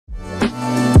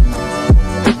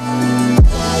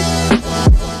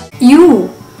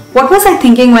What was I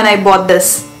thinking when I bought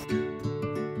this?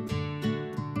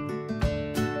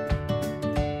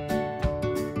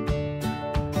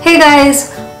 Hey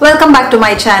guys, welcome back to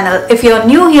my channel. If you're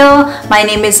new here, my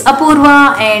name is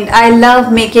Apoorva and I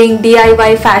love making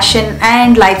DIY fashion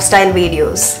and lifestyle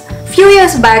videos. Few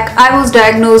years back, I was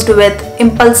diagnosed with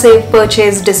impulsive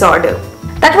purchase disorder.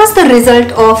 That was the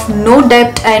result of no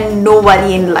debt and no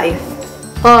worry in life.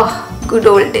 Oh, good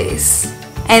old days.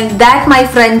 And that, my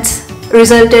friends,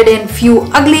 resulted in few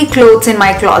ugly clothes in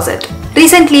my closet.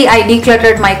 Recently, I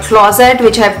decluttered my closet,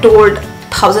 which I've told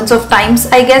thousands of times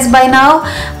I guess by now,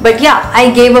 but yeah,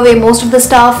 I gave away most of the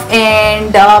stuff,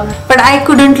 and but I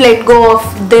couldn't let go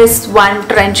of this one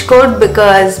trench coat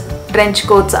because trench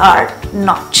coats are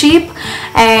not cheap,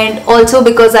 and also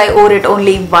because I wore it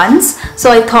only once.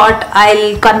 So I thought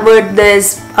I'll convert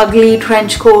this ugly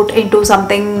trench coat into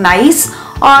something nice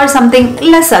or something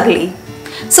less ugly.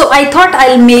 So I thought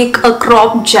I'll make a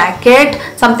crop jacket,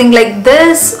 something like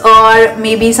this, or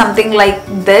maybe something like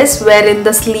this, wherein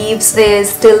the sleeves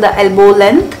is till the elbow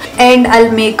length, and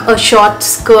I'll make a short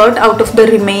skirt out of the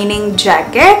remaining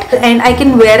jacket, and I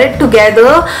can wear it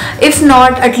together. If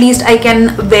not, at least I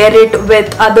can wear it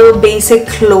with other basic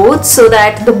clothes so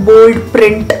that the bold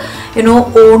print,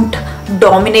 won't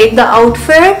dominate the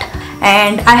outfit.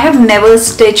 And I have never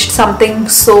stitched something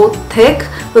so thick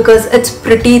because it's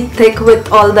pretty thick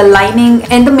with all the lining,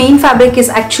 and the main fabric is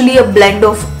actually a blend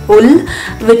of wool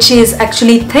which is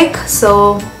actually thick.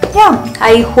 So yeah,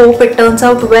 I hope it turns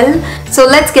out well. So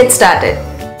let's get started.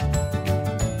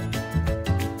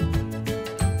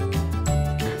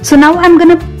 So now I'm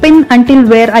gonna pin until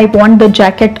where I want the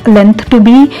jacket length to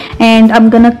be, and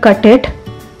I'm gonna cut it.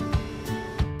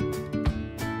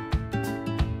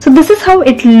 So this is how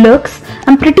it looks.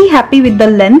 I'm pretty happy with the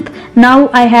length. Now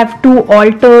I have to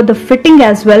alter the fitting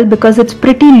as well because it's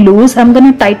pretty loose. I'm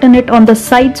going to tighten it on the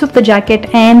sides of the jacket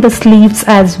and the sleeves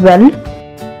as well.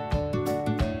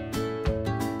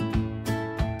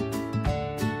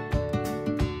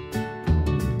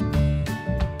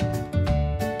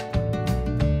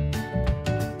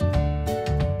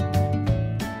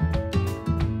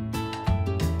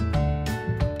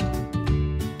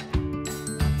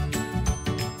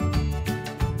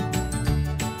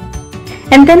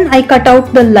 And then I cut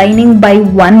out the lining by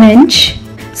 1 inch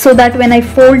so that when I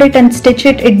fold it and stitch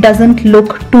it, it doesn't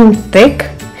look too thick.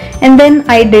 And then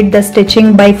I did the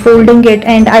stitching by folding it,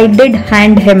 and I did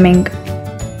hand hemming.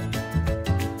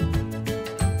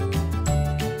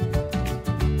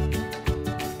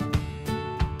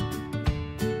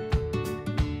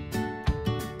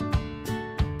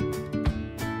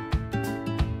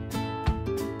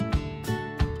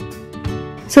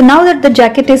 So now that the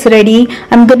jacket is ready,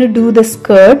 I'm going to do the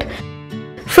skirt.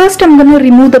 First, I'm going to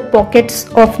remove the pockets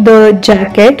of the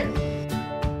jacket.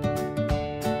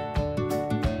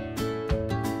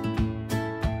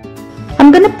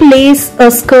 I'm going to place a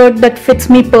skirt that fits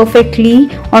me perfectly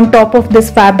on top of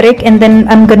this fabric, and then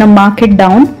I'm going to mark it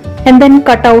down and then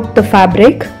cut out the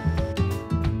fabric.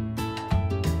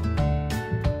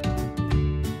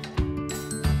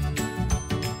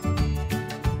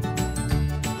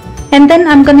 And then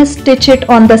I'm going to stitch it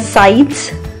on the sides.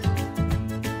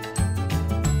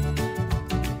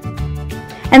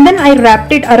 And then I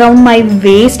wrapped it around my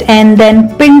waist and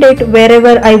then pinned it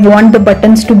wherever I want the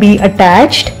buttons to be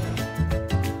attached.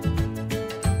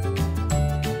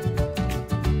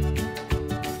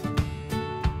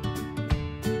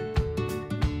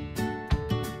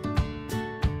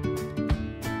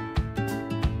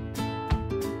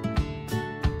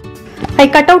 I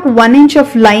cut out 1 inch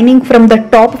of lining from the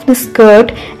top of the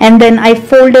skirt, and then I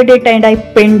folded it and I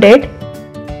pinned it.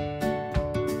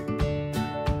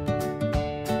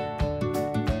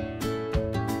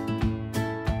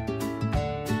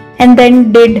 And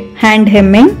then did hand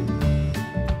hemming.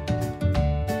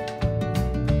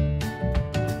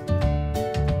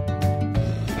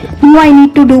 Now I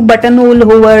need to do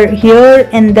buttonhole over here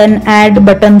and then add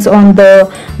buttons on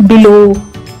the below.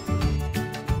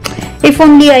 If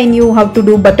only I knew how to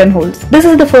do buttonholes. This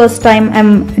is the first time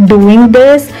I'm doing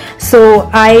this, so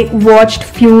I watched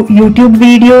few YouTube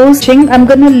videos. I'm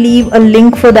gonna leave a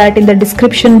link for that in the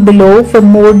description below for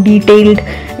more detailed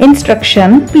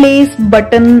instruction. Place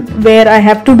button where I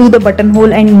have to do the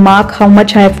buttonhole and mark how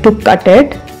much I have to cut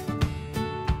it.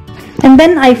 And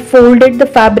then I folded the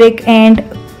fabric and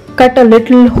cut a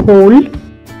little hole.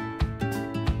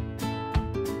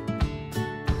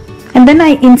 And then I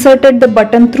inserted the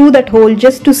button through that hole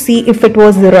just to see if it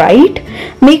was right.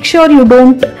 Make sure you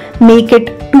don't make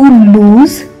it too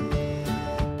loose.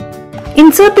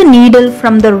 Insert the needle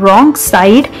from the wrong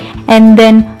side and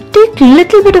then take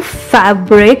little bit of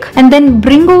fabric and then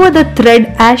bring over the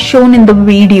thread as shown in the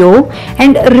video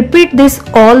and repeat this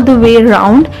all the way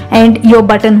around, and your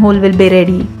buttonhole will be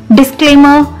ready.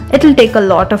 Disclaimer, it will take a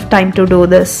lot of time to do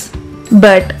this,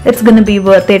 but it's gonna be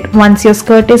worth it once your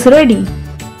skirt is ready.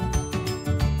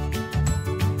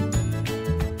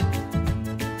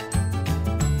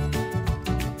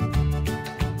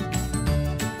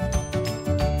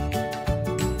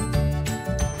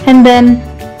 And then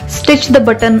stitch the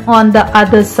button on the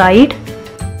other side.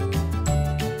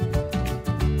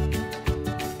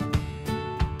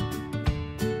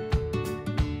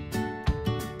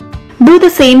 Do the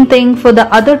same thing for the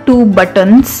other two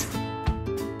buttons,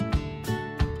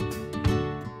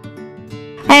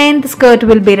 and the skirt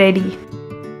will be ready.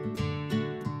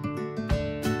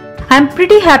 I'm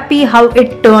pretty happy how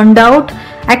it turned out.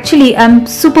 Actually, I'm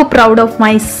super proud of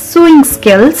my sewing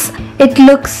skills. It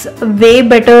looks way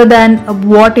better than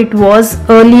what it was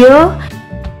earlier.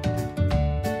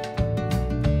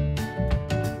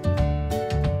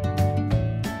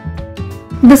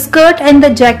 The skirt and the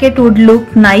jacket would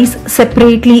look nice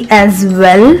separately as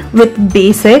well with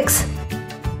basics.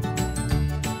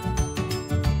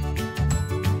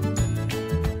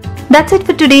 That's it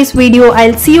for today's video.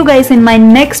 I'll see you guys in my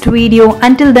next video.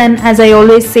 Until then, as I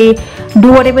always say,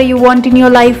 do whatever you want in your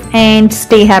life and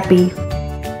stay happy.